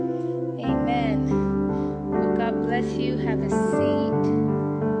have a seat.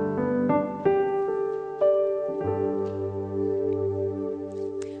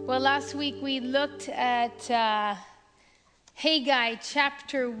 Well, last week we looked at Haggai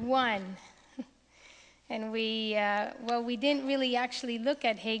chapter 1. And we didn't really actually look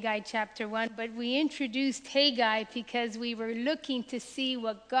at Haggai chapter 1, but we introduced Haggai because we were looking to see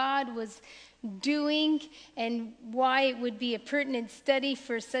what God was doing and why it would be a pertinent study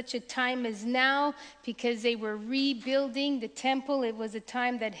for such a time as now, because they were rebuilding the temple. It was a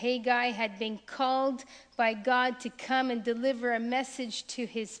time that Haggai had been called by God to come and deliver a message to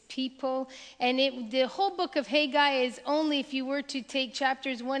his people. And the whole book of Haggai is only, if you were to take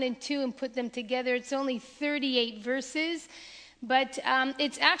chapters 1 and 2 and put them together, it's only 38 verses. But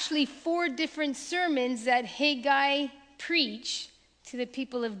it's actually 4 different sermons that Haggai preached to the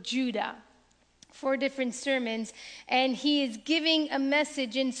people of Judah. 4 different sermons, and he is giving a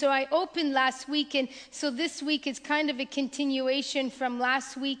message. And so I opened last week, and so this week is kind of a continuation from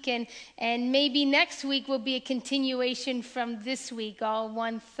last week, and maybe next week will be a continuation from this week, all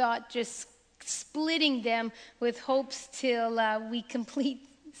one thought, just splitting them with hopes till we complete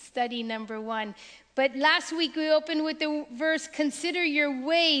study number 1. But last week we opened with the verse, "Consider your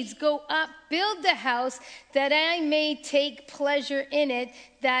ways, go up, build the house, that I may take pleasure in it,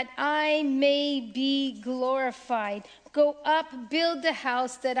 that I may be glorified." Go up, build the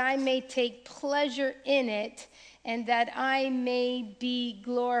house, that I may take pleasure in it, and that I may be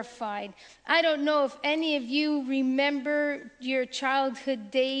glorified. I don't know if any of you remember your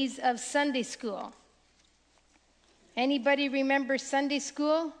childhood days of Sunday school. Anybody remember Sunday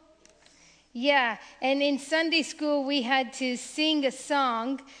school? Yeah, and in Sunday school we had to sing a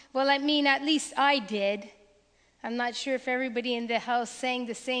song. Well, I mean, at least I did. I'm not sure if everybody in the house sang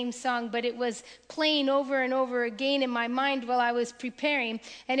the same song, but it was playing over and over again in my mind while I was preparing.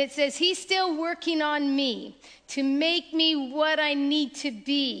 And it says, "He's still working on me to make me what I need to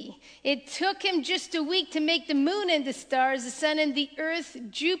be. It took him just a week to make the moon and the stars, the sun and the earth,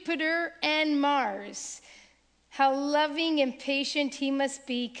 Jupiter and Mars. How loving and patient he must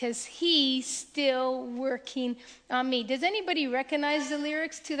be, because he's still working on me." Does anybody recognize the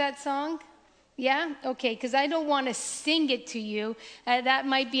lyrics to that song? Yeah? Okay, because I don't want to sing it to you. That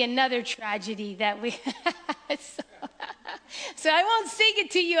might be another tragedy that we so I won't sing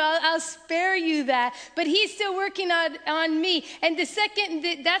it to you. I'll spare you that. But he's still working on me. And the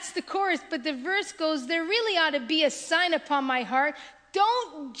second, that's the chorus, but the verse goes, "There really ought to be a sign upon my heart.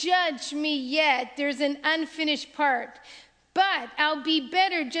 Don't judge me yet. There's an unfinished part. But I'll be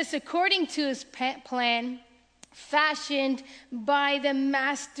better just according to his plan, fashioned by the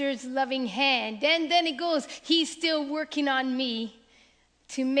master's loving hand." And then it goes, "He's still working on me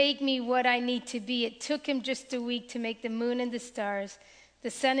to make me what I need to be. It took him just a week to make the moon and the stars,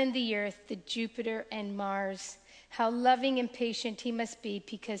 the sun and the earth, the Jupiter and Mars. How loving and patient he must be,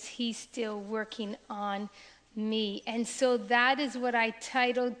 because he's still working on me." And so that is what I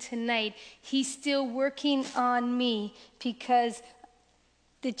titled tonight, "He's Still Working on Me," because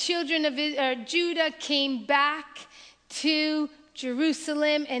the children of Judah came back to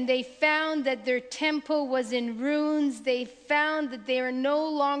Jerusalem, and they found that their temple was in ruins. They found that there no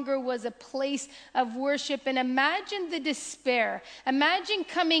longer was a place of worship. And imagine the despair. Imagine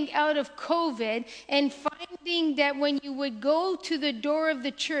coming out of COVID and finding that when you would go to the door of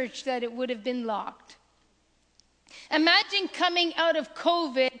the church, that it would have been locked. Imagine coming out of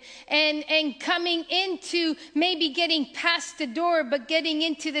COVID and coming into maybe getting past the door, but getting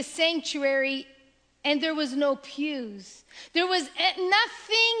into the sanctuary, and there was no pews. There was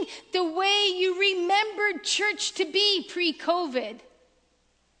nothing the way you remembered church to be pre-COVID.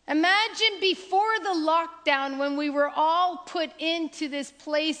 Imagine before the lockdown, when we were all put into this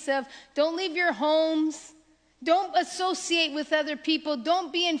place of don't leave your homes, don't associate with other people,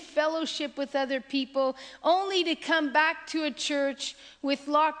 don't be in fellowship with other people, only to come back to a church with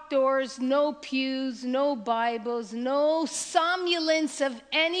locked doors, no pews, no Bibles, no semblance of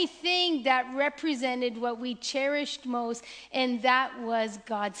anything that represented what we cherished most, and that was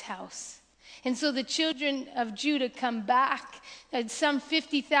God's house. And so the children of Judah come back, and some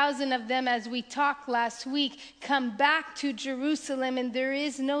 50,000 of them, as we talked last week, come back to Jerusalem, and there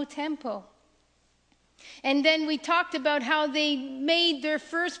is no temple. And then we talked about how they made their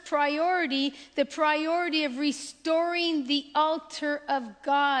first priority the priority of restoring the altar of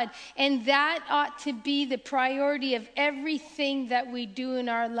God. And that ought to be the priority of everything that we do in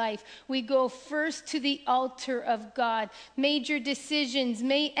our life. We go first to the altar of God. Major decisions,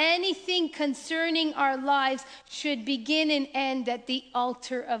 anything concerning our lives should begin and end at the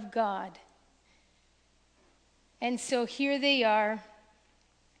altar of God. And so here they are.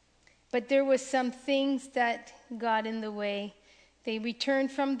 But there was some things that got in the way. They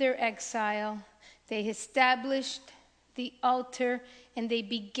returned from their exile. They established the altar, and they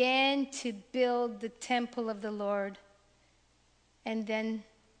began to build the temple of the Lord. And then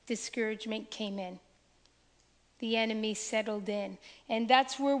discouragement came in. The enemy settled in. And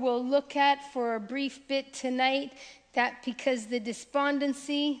that's where we'll look at for a brief bit tonight, that because the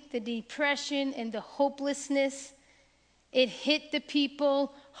despondency, the depression, and the hopelessness, it hit the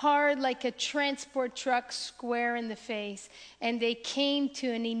people hard like a transport truck square in the face. And they came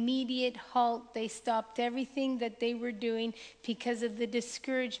to an immediate halt. They stopped everything that they were doing because of the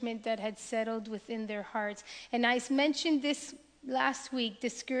discouragement that had settled within their hearts. And I mentioned this last week,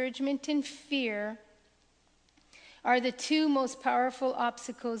 discouragement and fear are the two most powerful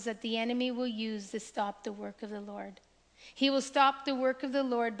obstacles that the enemy will use to stop the work of the Lord. He will stop the work of the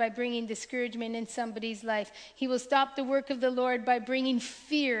Lord by bringing discouragement in somebody's life. He will stop the work of the Lord by bringing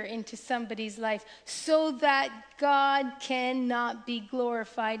fear into somebody's life, so that God cannot be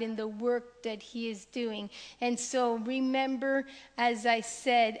glorified in the work that he is doing. And so remember, as I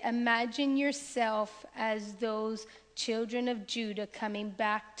said, imagine yourself as those children of Judah coming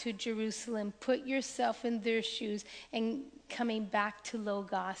back to Jerusalem. Put yourself in their shoes and coming back to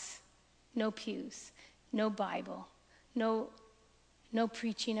Logos. No pews, no Bible, no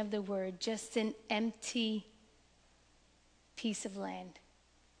preaching of the word, just an empty piece of land.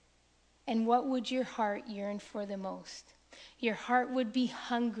 And what would your heart yearn for the most? Your heart would be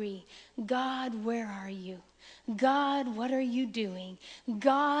hungry. God, where are you? God, what are you doing?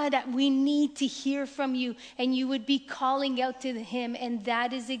 God, we need to hear from you. And you would be calling out to him, and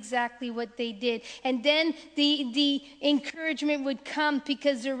that is exactly what they did. And then the encouragement would come,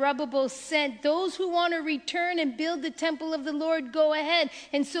 because Zerubbabel said, those who want to return and build the temple of the Lord, go ahead.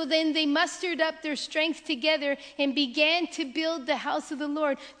 And so then they mustered up their strength together and began to build the house of the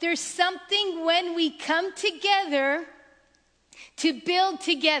Lord. There's something when we come together to build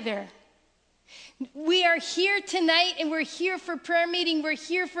together. We are here tonight, and we're here for prayer meeting. We're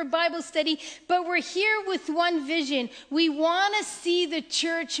here for Bible study, but we're here with one vision. We want to see the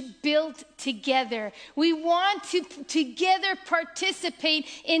church built together. We want to together participate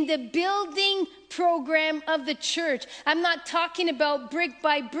in the building program of the church. I'm not talking about brick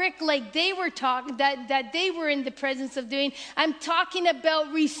by brick like they were talking, that they were in the presence of doing. I'm talking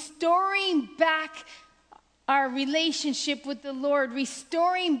about restoring back our relationship with the Lord,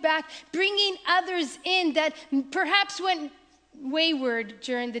 restoring back, bringing others in that perhaps went wayward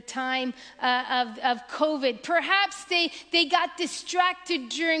during the time of COVID. Perhaps they got distracted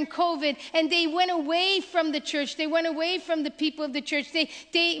during COVID and they went away from the church. They went away from the people of the church.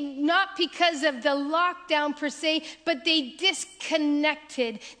 They not because of the lockdown per se, but they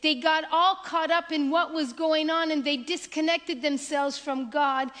disconnected. They got all caught up in what was going on, and they disconnected themselves from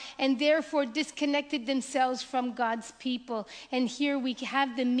God, and therefore disconnected themselves from God's people. And here we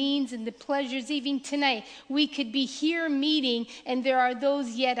have the means and the pleasures. Even tonight, we could be here meeting, and there are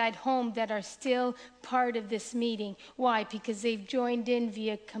those yet at home that are still part of this meeting. Why? Because they've joined in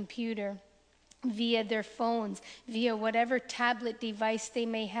via computer, via their phones, via whatever tablet device they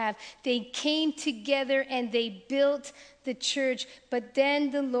may have. They came together and they built the church. But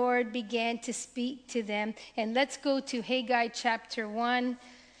then the Lord began to speak to them. And let's go to Haggai chapter 1.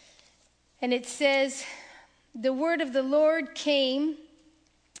 And it says, the word of the Lord came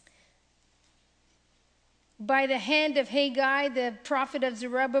by the hand of Haggai, the prophet of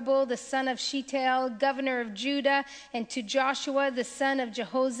Zerubbabel, the son of Shealtiel, governor of Judah, and to Joshua, the son of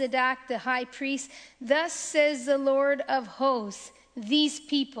Jehozadak, the high priest. Thus says the Lord of hosts, these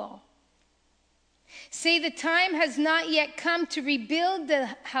people say the time has not yet come to rebuild the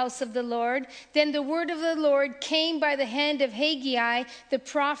house of the Lord. Then the word of the Lord came by the hand of Haggai, the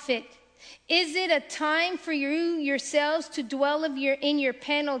prophet. Is it a time for you yourselves to dwell in your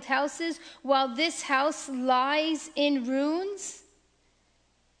paneled houses while this house lies in ruins?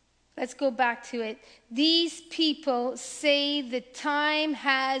 Let's go back to it. These people say the time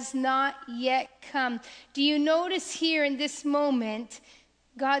has not yet come. Do you notice here in this moment,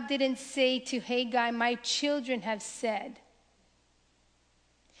 God didn't say to Haggai, my children have said.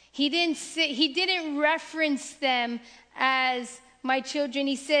 He didn't reference them as my children.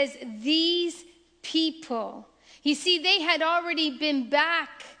 He says, these people. You see, they had already been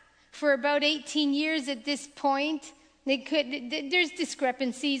back for about 18 years at this point. There's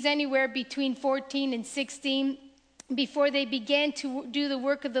discrepancies anywhere between 14 and 16. before they began to do the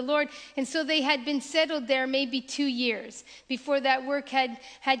work of the Lord. And so they had been settled there maybe 2 years before that work had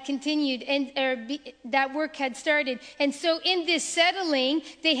continued, and that work had started. And so in this settling,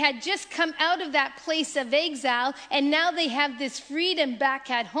 they had just come out of that place of exile, and now they have this freedom back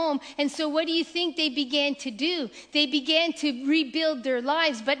at home. And so what do you think they began to do? They began to rebuild their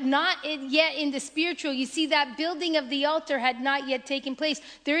lives, but not yet in the spiritual. You see, that building of the altar had not yet taken place.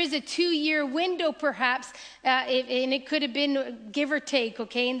 There is a 2-year window perhaps, and it could have been give or take,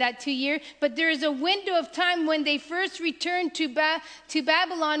 okay, in that 2 years. But there is a window of time when they first returned to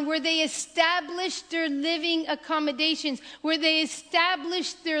Babylon, where they established their living accommodations, where they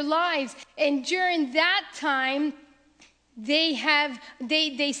established their lives. And during that time,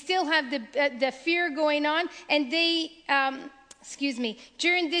 they still have the fear going on, and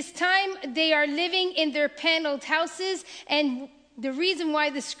during this time, they are living in their paneled houses. And the reason why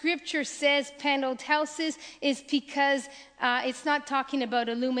the scripture says paneled houses is because it's not talking about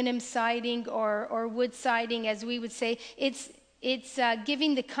aluminum siding or wood siding, as we would say. It's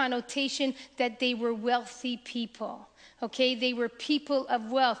giving the connotation that they were wealthy people. Okay, they were people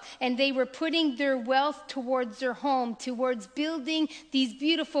of wealth, and they were putting their wealth towards their home, towards building these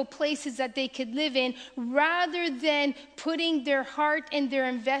beautiful places that they could live in, rather than putting their heart and their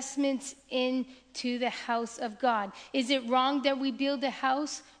investments into the house of God. Is it wrong that we build a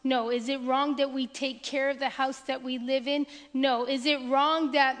house? No. Is it wrong that we take care of the house that we live in? No. Is it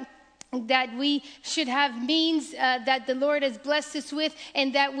wrong that we should have means that the Lord has blessed us with,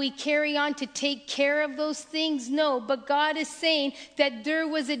 and that we carry on to take care of those things? No, but God is saying that there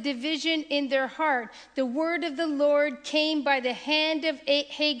was a division in their heart. The word of the Lord came by the hand of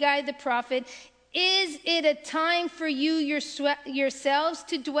Haggai the prophet. Is it a time for you yourselves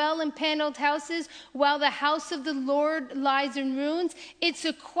to dwell in paneled houses while the house of the Lord lies in ruins? It's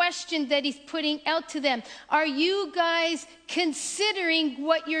a question that he's putting out to them. Are you guys considering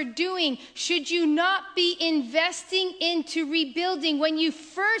what you're doing? Should you not be investing into rebuilding? When you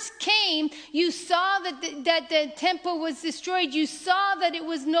first came, you saw that the temple was destroyed. You saw that it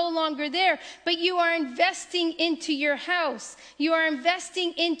was no longer there, but you are investing into your house. You are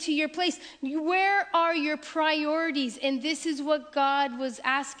investing into your place. Where are your priorities? And this is what God was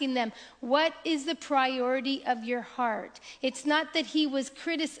asking them. What is the priority of your heart? It's not that he was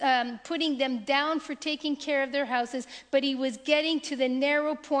putting them down for taking care of their houses, but he was getting to the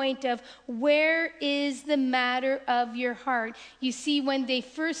narrow point of where is the matter of your heart. You see, when they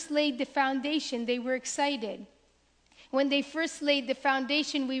first laid the foundation, they were excited. When they first laid the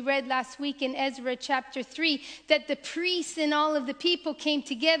foundation, we read last week in Ezra chapter 3 that the priests and all of the people came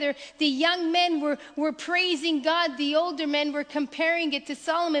together. The young men were praising God. The older men were comparing it to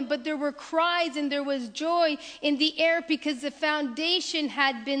Solomon. But there were cries and there was joy in the air because the foundation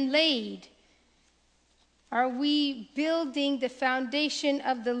had been laid. Are we building the foundation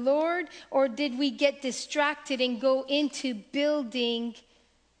of the Lord, or did we get distracted and go into building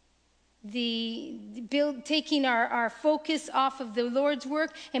taking our focus off of the Lord's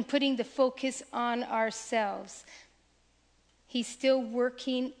work and putting the focus on ourselves? He's still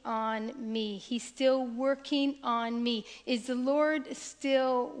working on me. He's still working on me. Is the Lord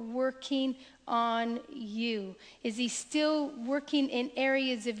still working on you? Is he still working in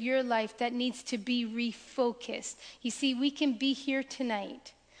areas of your life that needs to be refocused? You see, we can be here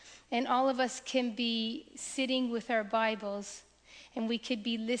tonight, and all of us can be sitting with our Bibles, and we could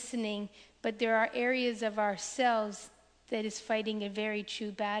be listening, but there are areas of ourselves that is fighting a very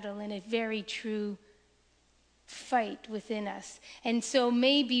true battle and a very true fight within us. And so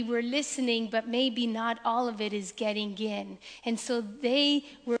maybe we're listening, but maybe not all of it is getting in. And so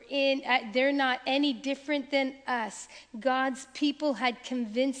they're not any different than us. God's people had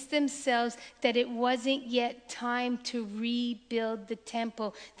convinced themselves that it wasn't yet time to rebuild the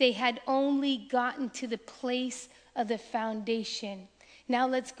temple. They had only gotten to the place of the foundation. Now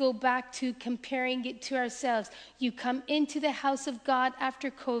let's go back to comparing it to ourselves. You come into the house of God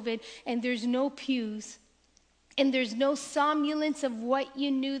after COVID, and there's no pews, and there's no somnolence of what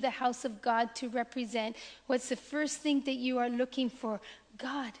you knew the house of God to represent. What's the first thing that you are looking for?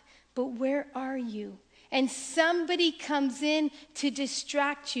 God, but where are you? And somebody comes in to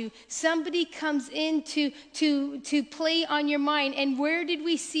distract you. Somebody comes in to play on your mind. And where did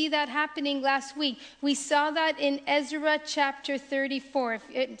we see that happening last week? We saw that in Ezra chapter 34.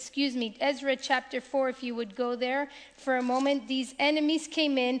 Ezra chapter 4, if you would go there for a moment. These enemies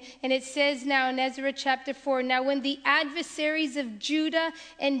came in, and it says now in Ezra chapter 4, now when the adversaries of Judah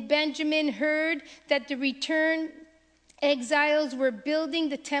and Benjamin heard that the return exiles were building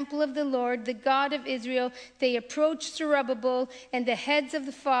the temple of the Lord, the God of Israel, they approached Zerubbabel and the heads of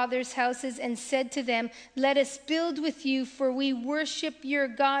the fathers' houses and said to them, "Let us build with you, for we worship your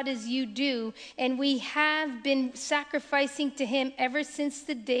God as you do, and we have been sacrificing to him ever since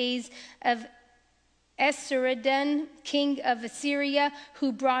the days of Esarhaddon, king of Assyria,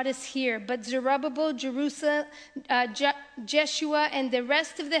 who brought us here." But Zerubbabel, Jeshua, and the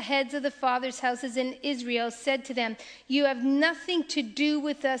rest of the heads of the fathers' houses in Israel said to them, "You have nothing to do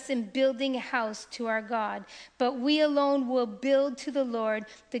with us in building a house to our God, but we alone will build to the Lord,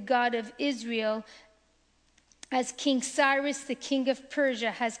 the God of Israel, as King Cyrus, the king of Persia,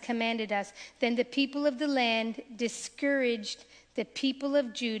 has commanded us." Then the people of the land discouraged the people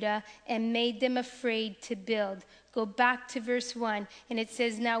of Judah and made them afraid to build. Go back to verse 1, and it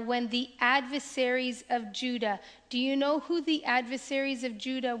says, "Now when the adversaries of Judah," do you know who the adversaries of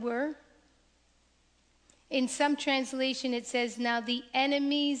Judah were? In some translation it says, "Now the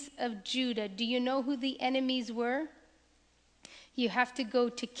enemies of Judah." Do you know who the enemies were? You have to go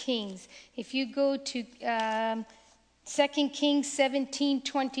to Kings. If you go to 2 Kings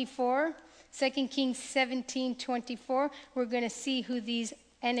 17:24, 2 Kings 17:24, we're going to see who these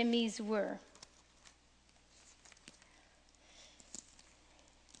enemies were.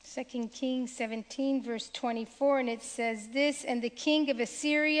 2 Kings 17, verse 24, and it says this, "And the king of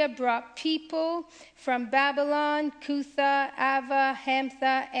Assyria brought people from Babylon, Cutha, Ava,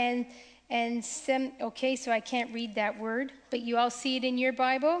 Hamtha, and Sem." Okay, so I can't read that word, but you all see it in your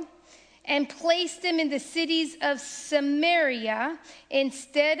Bible. "And placed them in the cities of Samaria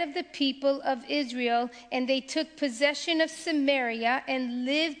instead of the people of Israel. And they took possession of Samaria and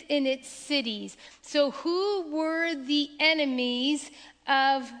lived in its cities." So who were the enemies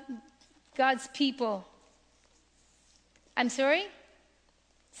of God's people? I'm sorry?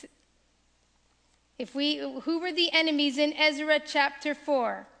 Who were the enemies in Ezra chapter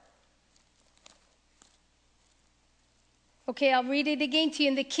 4? Okay, I'll read it again to you.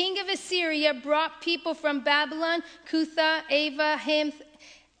 "And the king of Assyria brought people from Babylon, Cutha, Ava,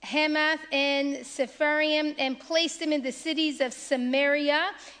 Hamath, and Sepharvaim, and placed them in the cities of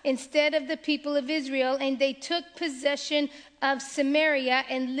Samaria instead of the people of Israel. And they took possession of Samaria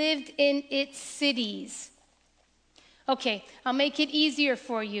and lived in its cities." Okay, I'll make it easier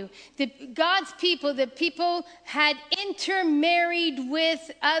for you. God's people, the people had intermarried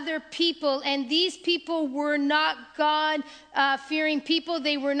with other people, and these people were not God-fearing people.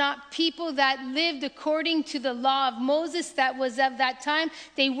 They were not people that lived according to the law of Moses that was of that time.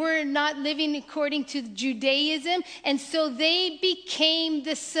 They were not living according to Judaism, and so they became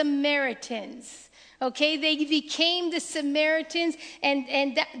the Samaritans. Okay, they became the Samaritans,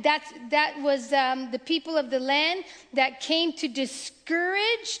 and that was the people of the land that came to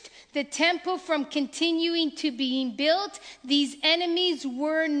discourage the temple from continuing to being built. These enemies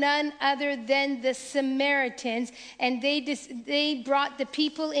were none other than the Samaritans, and they brought the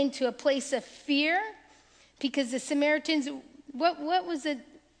people into a place of fear, because the Samaritans, what was it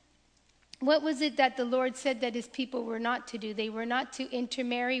that the Lord said that his people were not to do? They were not to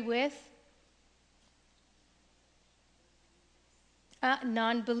intermarry with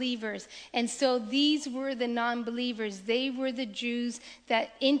non-believers. And so these were the non-believers. They were the Jews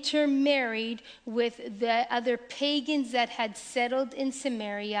that intermarried with the other pagans that had settled in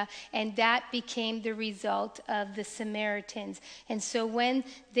Samaria, and that became the result of the Samaritans. And so when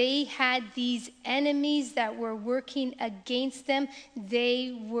they had these enemies that were working against them,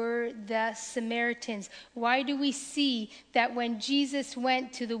 they were the Samaritans. Why do we see that when Jesus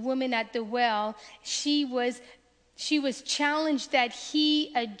went to the woman at the well, she was challenged that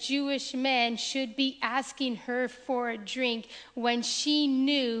he, a Jewish man, should be asking her for a drink when she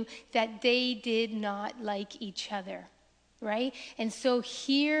knew that they did not like each other, right? And so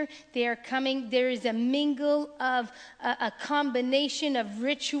here they are coming. There is a mingle of a combination of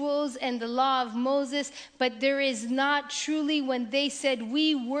rituals and the law of Moses, but there is not truly, when they said,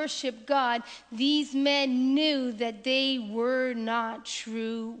 "We worship God," these men knew that they were not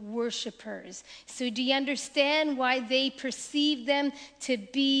true worshipers. So do you understand why they perceived them to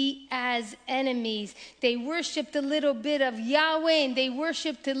be as enemies? They worshiped a little bit of Yahweh and they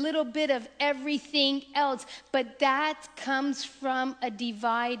worshiped a little bit of everything else, but that comes from a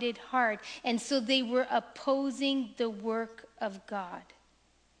divided heart. And so they were opposing the work of God.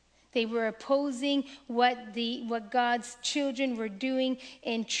 They were opposing what God's children were doing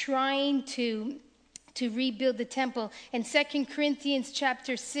in trying to rebuild the temple. In 2 Corinthians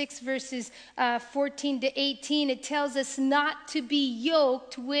chapter 6, verses 14 to 18, it tells us not to be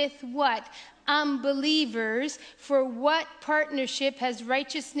yoked with what? unbelievers, for what partnership has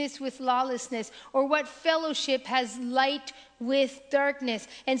righteousness with lawlessness? Or what fellowship has light with darkness?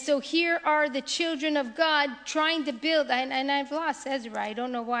 And so here are the children of God trying to build, and I've lost Ezra. I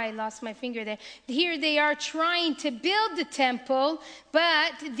don't know why I lost my finger there. Here they are trying to build the temple,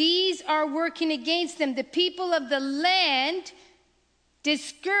 but these are working against them. The people of the land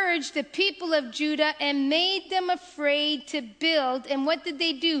discouraged the people of Judah and made them afraid to build. And what did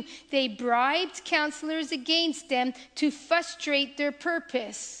they do? They bribed counselors against them to frustrate their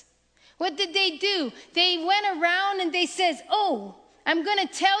purpose. What did they do? They went around and they says, oh, I'm going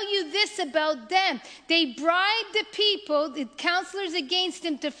to tell you this about them. They bribed the people, the counselors against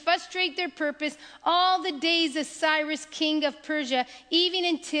them, to frustrate their purpose all the days of Cyrus, king of Persia, even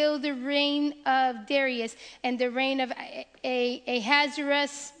until the reign of Darius and the reign of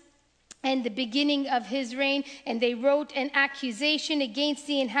Ahasuerus and the beginning of his reign. And they wrote an accusation against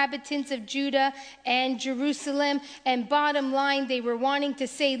the inhabitants of Judah and Jerusalem. And bottom line, they were wanting to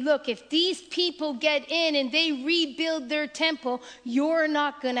say, look, if these people get in and they rebuild their temple, you're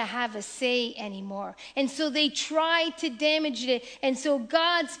not going to have a say anymore. And so they tried to damage it. And so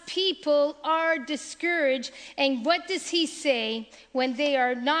God's people are discouraged. And what does he say when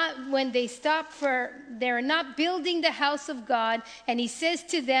they're not building the house of God? And he says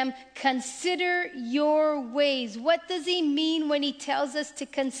to them, consider your ways. What does he mean when he tells us to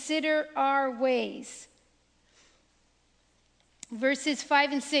consider our ways? Verses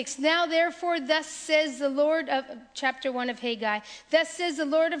 5 and 6. Now therefore, thus says the Lord of, chapter 1 of Haggai, thus says the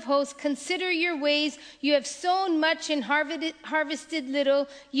Lord of hosts, consider your ways. You have sown much and harvested little.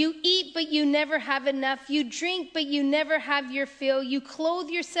 You eat, but you never have enough. You drink, but you never have your fill. You clothe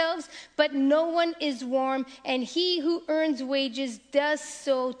yourselves, but no one is warm. And he who earns wages does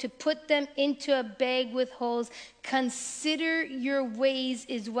so to put them into a bag with holes. Consider your ways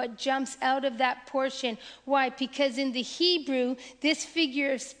is what jumps out of that portion. Why? Because in the Hebrew, this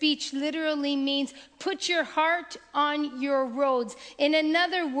figure of speech literally means put your heart on your roads. In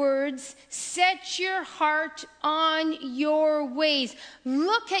other words, set your heart on your ways.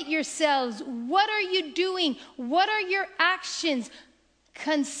 Look at yourselves. What are you doing? What are your actions?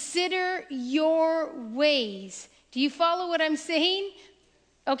 Consider your ways. Do you follow what I'm saying?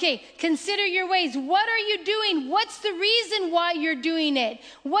 Okay, consider your ways. What are you doing? What's the reason why you're doing it?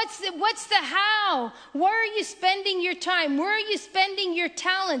 What's the how? Where are you spending your time? Where are you spending your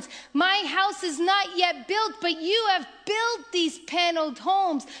talents? My house is not yet built, but you have built these paneled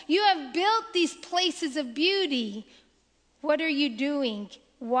homes. You have built these places of beauty. What are you doing?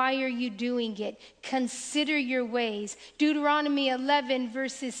 Why are you doing it? Consider your ways. Deuteronomy 11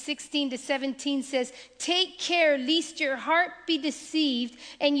 verses 16 to 17 says, take care lest your heart be deceived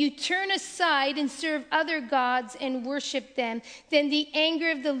and you turn aside and serve other gods and worship them. Then the anger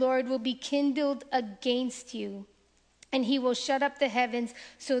of the Lord will be kindled against you. And he will shut up the heavens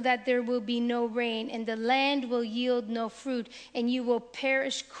so that there will be no rain, and the land will yield no fruit, and you will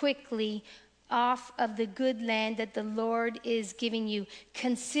perish quickly off of the good land that the Lord is giving you.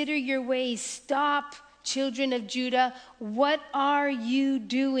 Consider your ways. Stop, children of Judah. What are you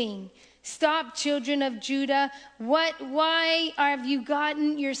doing? Stop, children of Judah. Why have you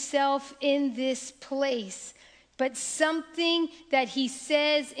gotten yourself in this place? But something that he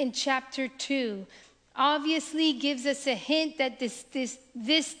says in chapter 2 obviously gives us a hint that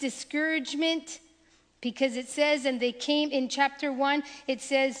this discouragement, because it says, and they came in chapter 1, it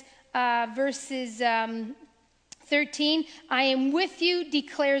says, verses 13, I am with you,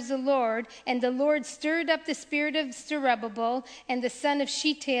 declares the Lord. And the Lord stirred up the spirit of Zerubbabel and the son of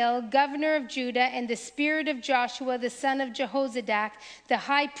Shealtiel, governor of Judah, and the spirit of Joshua, the son of Jehozadak, the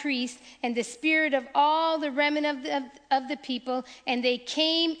high priest, and the spirit of all the remnant of the people. And they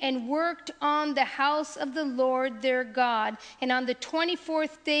came and worked on the house of the Lord their God. And on the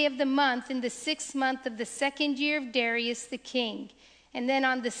 24th day of the month, in the 6th month of the 2nd year of Darius the king. And then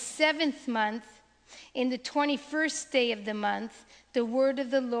on the 7th month, in the 21st day of the month, the word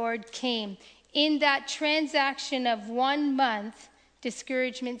of the Lord came. In that transaction of 1 month,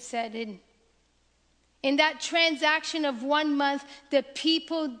 discouragement set in. In that transaction of 1 month, the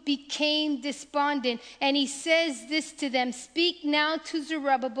people became despondent. And he says this to them, speak now to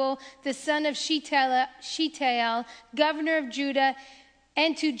Zerubbabel, the son of Shealtiel, governor of Judah,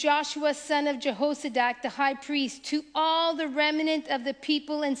 and to Joshua, son of Jehozadak, the high priest, to all the remnant of the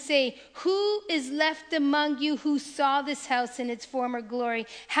people, and say, who is left among you who saw this house in its former glory?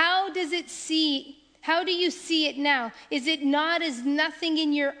 How do you see it now? Is it not as nothing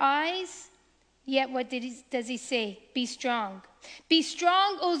in your eyes? Yet what does he say? Be strong. Be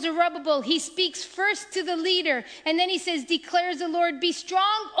strong, O Zerubbabel. He speaks first to the leader, and then he says, declares the Lord, be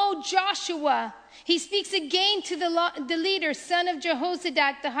strong, O Joshua. He speaks again to the leader, son of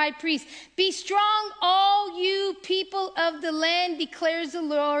Jehozadak, the high priest. Be strong, all you people of the land, declares the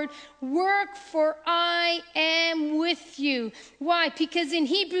Lord. Work, for I am with you. Why? Because in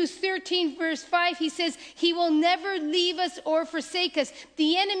Hebrews 13, verse 5, he says, he will never leave us or forsake us.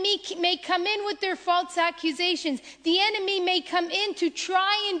 The enemy may come in with their false accusations. The enemy may come in to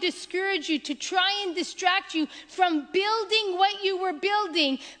try and discourage you, to try and distract you from building what you were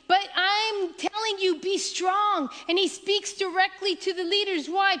building. But I'm telling you, be strong. And he speaks directly to the leaders.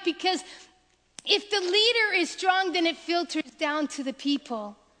 Why? Because if the leader is strong, then it filters down to the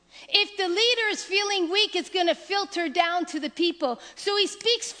people. If the leader is feeling weak, it's going to filter down to the people. So he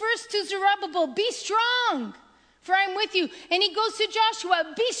speaks first to Zerubbabel, be strong, for I'm with you. And he goes to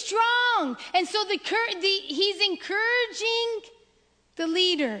Joshua, be strong. And so he's encouraging the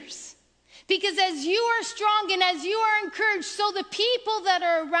leaders. Because as you are strong and as you are encouraged, so the people that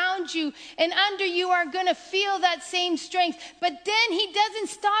are around you and under you are going to feel that same strength. But then he doesn't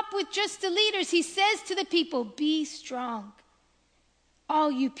stop with just the leaders. He says to the people, be strong, all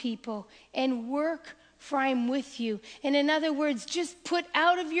you people, and work, for I'm with you. And in other words, just put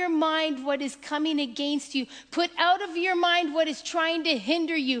out of your mind what is coming against you. Put out of your mind what is trying to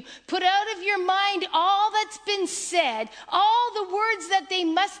hinder you. Put out of your mind all that's been said, all the words that they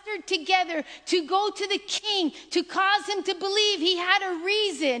mustered together to go to the king, to cause him to believe he had a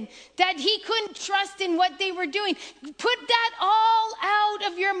reason, that he couldn't trust in what they were doing. Put that all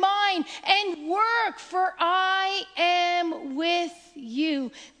out of your mind and work, for I am with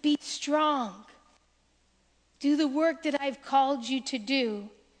you. Be strong. Do the work that I've called you to do.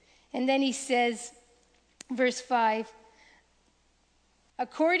 And then he says, verse 5,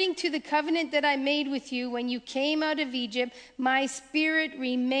 according to the covenant that I made with you when you came out of Egypt, my spirit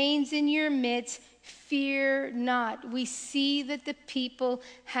remains in your midst. Fear not. We see that the people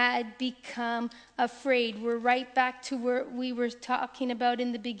had become afraid. We're right back to where we were talking about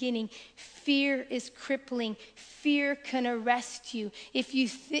in the beginning. Fear is crippling. Fear can arrest you. If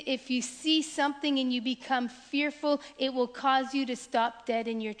you see something and you become fearful, it will cause you to stop dead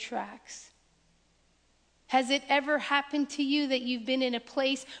in your tracks. Has it ever happened to you that you've been in a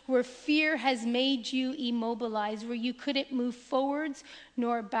place where fear has made you immobilized, where you couldn't move forwards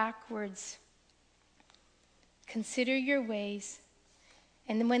nor backwards? Consider your ways.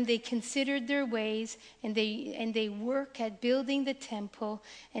 And then when they considered their ways and they work at building the temple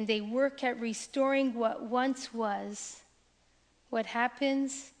and they work at restoring what once was, what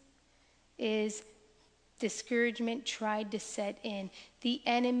happens is discouragement tried to set in. The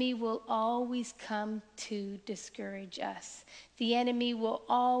enemy will always come to discourage us. The enemy will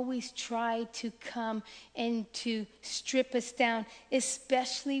always try to come and to strip us down,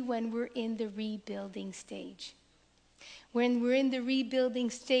 especially when we're in the rebuilding stage. When we're in the rebuilding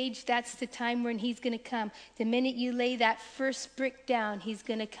stage, that's the time when he's going to come. The minute you lay that first brick down, he's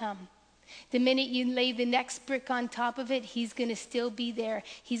going to come. The minute you lay the next brick on top of it, he's going to still be there.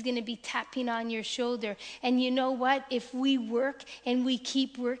 He's going to be tapping on your shoulder. And you know what? If we work and we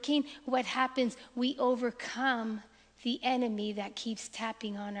keep working, what happens? We overcome the enemy that keeps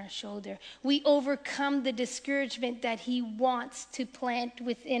tapping on our shoulder. We overcome the discouragement that he wants to plant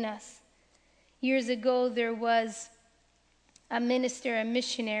within us. Years ago, there was a minister, a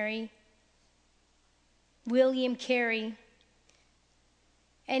missionary, William Carey,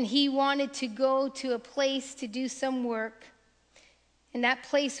 and he wanted to go to a place to do some work. And that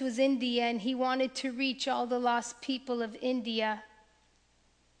place was India, and he wanted to reach all the lost people of India.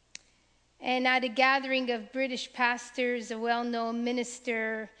 And at a gathering of British pastors, a well-known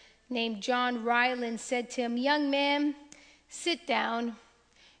minister named John Ryland said to him, "Young man, sit down.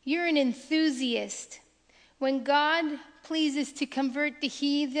 You're an enthusiast. When God pleases to convert the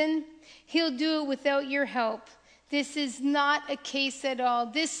heathen, he'll do it without your help. This is not a case at all."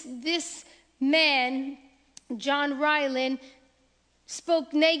 This man, John Ryland,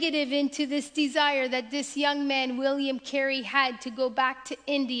 spoke negative into this desire that this young man, William Carey, had to go back to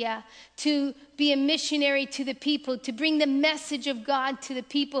India, to be a missionary to the people, to bring the message of God to the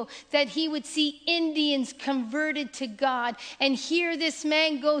people, that he would see Indians converted to God. And here this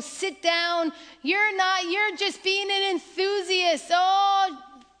man goes, "Sit down. You're just being an enthusiast. Oh,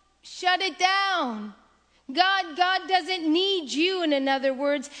 shut it down. God doesn't need you, in other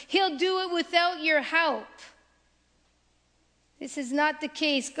words. He'll do it without your help." This is not the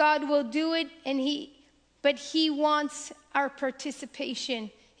case. God will do it, but he wants our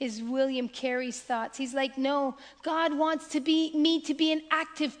participation is William Carey's thoughts. He's like, no, God wants me to be an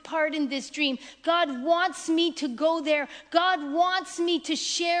active part in this dream. God wants me to go there. God wants me to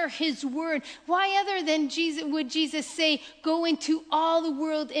share his word. Why other than Jesus would Jesus say, go into all the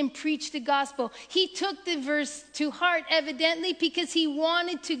world and preach the gospel? He took the verse to heart, evidently, because he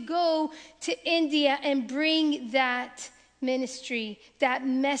wanted to go to India and bring that ministry, that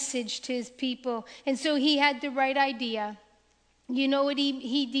message to his people. And so he had the right idea. You know what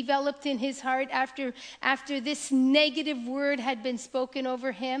he developed in his heart after this negative word had been spoken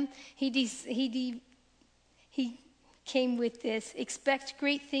over him? He came with this: expect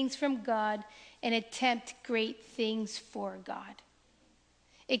great things from God and attempt great things for God.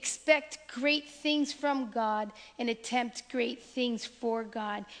 Expect great things from God and attempt great things for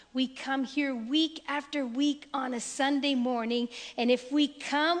God. We come here week after week on a Sunday morning, and if we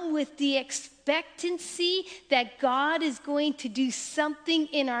come with the expectancy that God is going to do something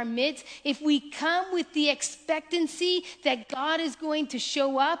in our midst, if we come with the expectancy that God is going to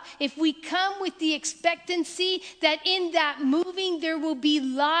show up, if we come with the expectancy that in that moving there will be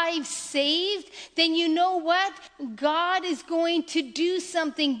lives saved, then you know what? God is going to do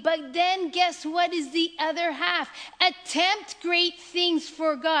something. But then guess what is the other half? Attempt great things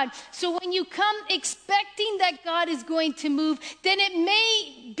for God. So when you come expecting that God is going to move, then it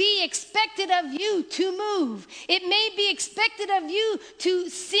may be expected of you to move. It may be expected of you to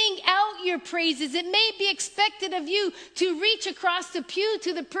sing out your praises. It may be expected of you to reach across the pew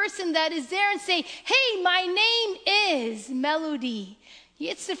to the person that is there and say, hey, my name is Melody.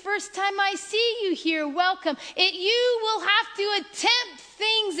 It's the first time I see you here. Welcome. You will have to attempt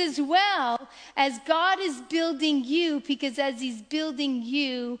things as well as God is building you, because as he's building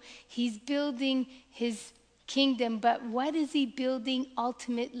you, he's building his kingdom. But what is he building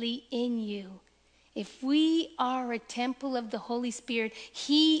ultimately in you? If we are a temple of the Holy Spirit,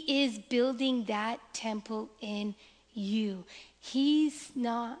 he is building that temple in you. He's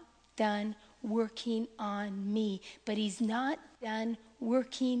not done working on me, but he's not done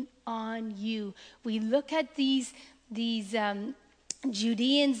working on you. We look at these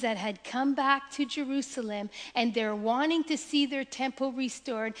Judeans that had come back to Jerusalem, and they're wanting to see their temple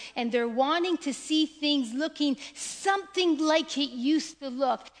restored, and they're wanting to see things looking something like it used to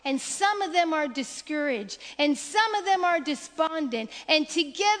look. And some of them are discouraged, and some of them are despondent, and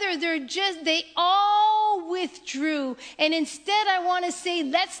together they all withdrew. And instead, I want to say,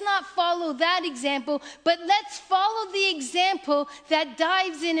 let's not follow that example, but let's follow the example that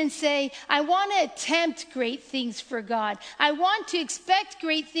dives in and say, I want to attempt great things for God. I want to expect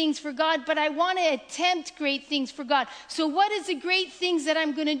great things for God, but I want to attempt great things for God. So what is the great things that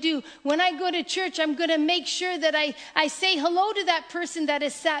I'm going to do? When I go to church, I'm going to make sure that I say hello to that person that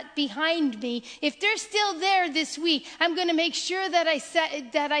has sat behind me. If they're still there this week, I'm going to make sure that I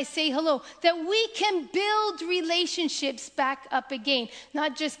say hello, that we can build relationships back up again,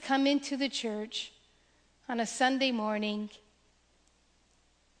 not just come into the church on a Sunday morning.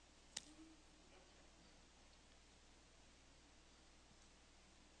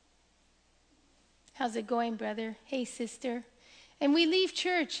 How's it going, brother? Hey, sister. And we leave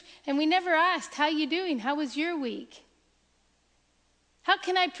church and we never asked, how you doing? How was your week? How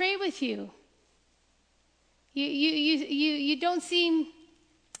can I pray with you? You don't seem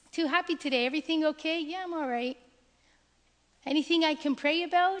too happy today. Everything okay? Yeah, I'm all right. Anything I can pray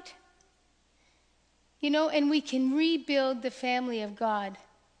about? You know, and we can rebuild the family of God.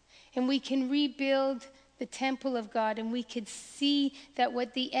 And we can rebuild the temple of God, and we could see that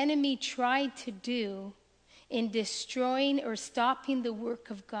what the enemy tried to do in destroying or stopping the work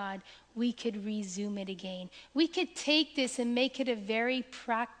of God, we could resume it again. We could take this and make it a very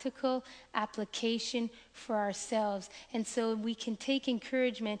practical application for ourselves. And so we can take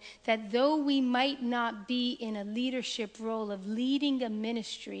encouragement that though we might not be in a leadership role of leading a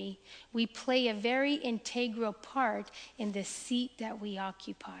ministry, we play a very integral part in the seat that we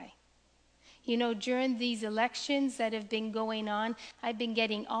occupy. You know, during these elections that have been going on, I've been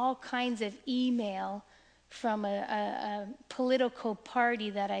getting all kinds of email from a political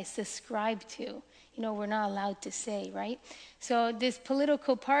party that I subscribe to. You know, we're not allowed to say, right? So this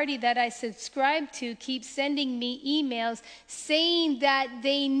political party that I subscribe to keeps sending me emails saying that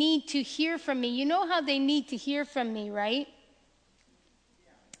they need to hear from me. You know how they need to hear from me, right?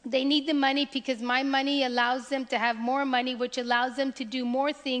 They need the money because my money allows them to have more money, which allows them to do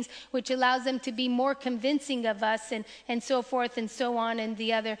more things, which allows them to be more convincing of us, and so forth and so on and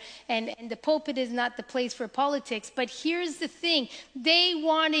the other. And the pulpit is not the place for politics. But here's the thing. They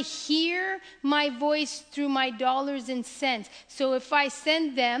want to hear my voice through my dollars and cents. So if I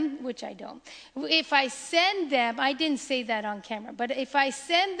send them, which I don't, if I send them, I didn't say that on camera, but if I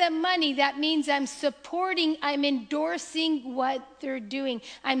send them money, that means I'm supporting, I'm endorsing what they're doing.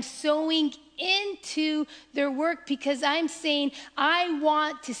 I'm sowing into their work because I'm saying, I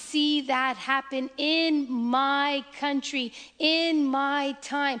want to see that happen in my country, in my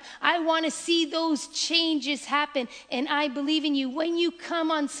time. I want to see those changes happen. And I believe in you. When you come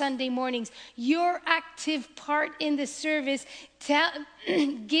on Sunday mornings, your active part in the service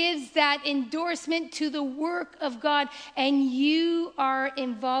gives that endorsement to the work of God, and you are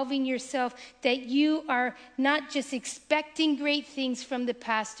involving yourself, that you are not just expecting great things from the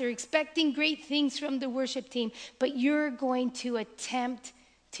pastor, expecting great things from the worship team, but you're going to attempt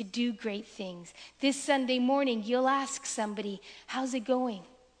to do great things. This Sunday morning, you'll ask somebody, how's it going?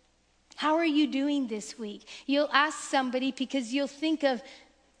 How are you doing this week? You'll ask somebody because you'll think of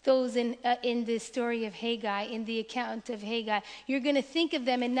those in the story of Haggai, in the account of Haggai. You're going to think of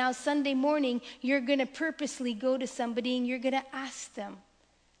them, and now Sunday morning, you're going to purposely go to somebody and you're going to ask them,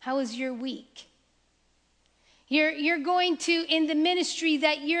 how was your week? You're going to, in the ministry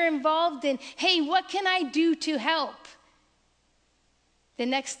that you're involved in, hey, what can I do to help? The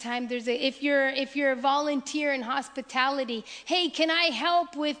next time if you're a volunteer in hospitality, hey, can I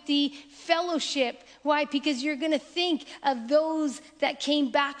help with the fellowship? Why? Because you're going to think of those that came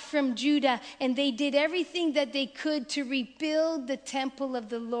back from Judah and they did everything that they could to rebuild the temple of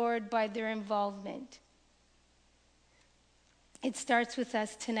the Lord by their involvement. It starts with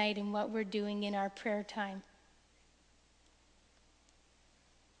us tonight and what we're doing in our prayer time.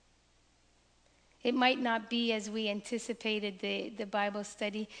 It might not be as we anticipated the Bible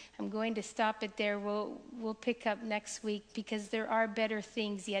study. I'm going to stop it there. We'll pick up next week because there are better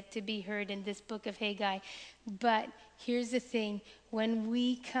things yet to be heard in this book of Haggai. But here's the thing. When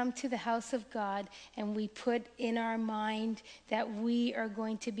we come to the house of God and we put in our mind that we are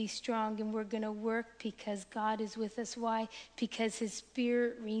going to be strong and we're going to work because God is with us. Why? Because his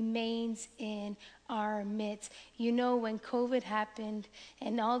Spirit remains in our midst. You know, when COVID happened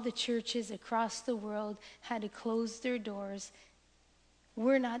and all the churches across the world had to close their doors,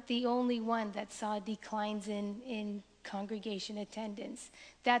 we're not the only one that saw declines in congregation attendance.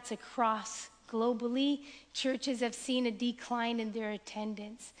 That's across globally. Churches have seen a decline in their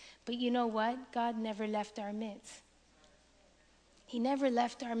attendance. But you know what? God never left our midst. He never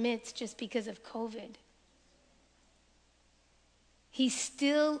left our midst just because of COVID. He's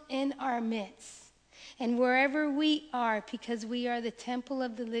still in our midst. And wherever we are, because we are the temple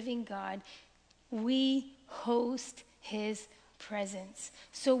of the living God, we host his presence.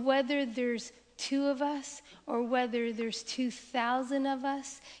 So whether there's 2 of us or whether there's 2,000 of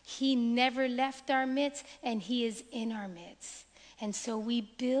us, he never left our midst and he is in our midst. And so we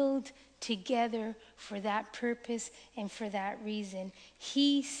build together for that purpose and for that reason.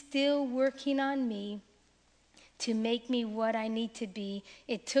 He's still working on me to make me what I need to be.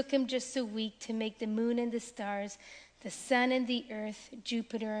 It took him just a week to make the moon and the stars, the sun and the earth,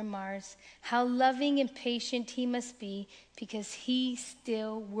 Jupiter and Mars. How loving and patient he must be because he's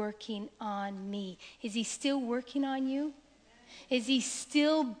still working on me. Is he still working on you? Is he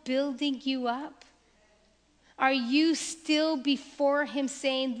still building you up? Are you still before him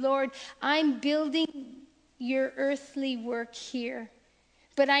saying, Lord, I'm building your earthly work here,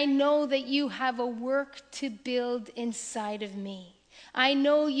 but I know that you have a work to build inside of me. I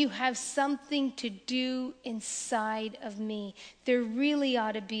know you have something to do inside of me. There really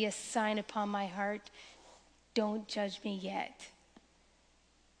ought to be a sign upon my heart. Don't judge me yet.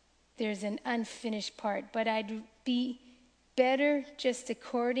 There's an unfinished part, but I'd be better just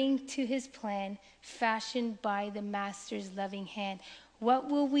according to his plan, fashioned by the master's loving hand. What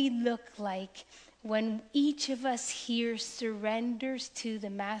will we look like when each of us here surrenders to the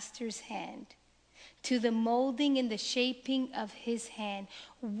master's hand, to the molding and the shaping of his hand?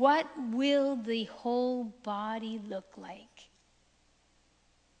 What will the whole body look like?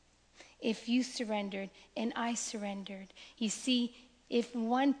 If you surrendered and I surrendered. You see, if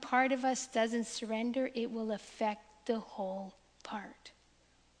one part of us doesn't surrender, it will affect the whole part.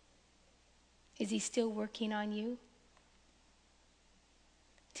 Is he still working on you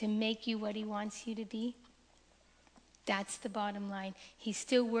to make you what he wants you to be? That's the bottom line. He's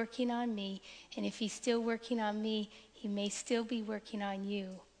still working on me, and if he's still working on me, he may still be working on you.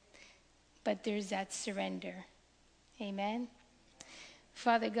 But there's that surrender. Amen?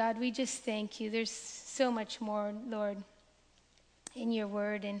 Father God, we just thank you. There's so much more, Lord, in your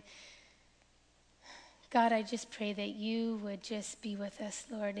word. And God, I just pray that you would just be with us,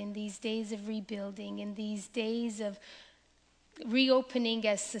 Lord, in these days of rebuilding, in these days of reopening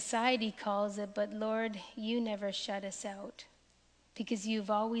as society calls it. But Lord, you never shut us out because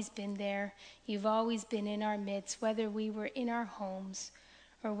you've always been there. You've always been in our midst, whether we were in our homes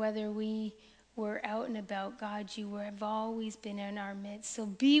or whether we were out and about. God, you have always been in our midst. So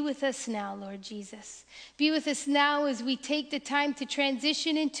be with us now, Lord Jesus. Be with us now as we take the time to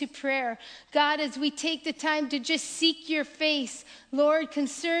transition into prayer. God, as we take the time to just seek your face, Lord,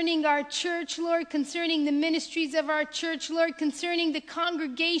 concerning our church, Lord, concerning the ministries of our church, Lord, concerning the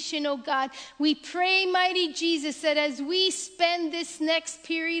congregation, oh God. We pray, mighty Jesus, that as we spend this next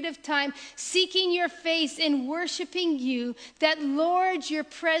period of time seeking your face and worshiping you, that, Lord, your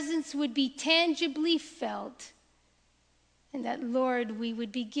presence would be tangibly felt. And that, Lord, we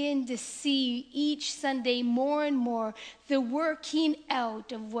would begin to see each Sunday more and more the working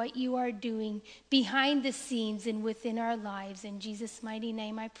out of what you are doing behind the scenes and within our lives. In Jesus' mighty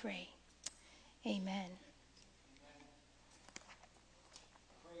name I pray. Amen.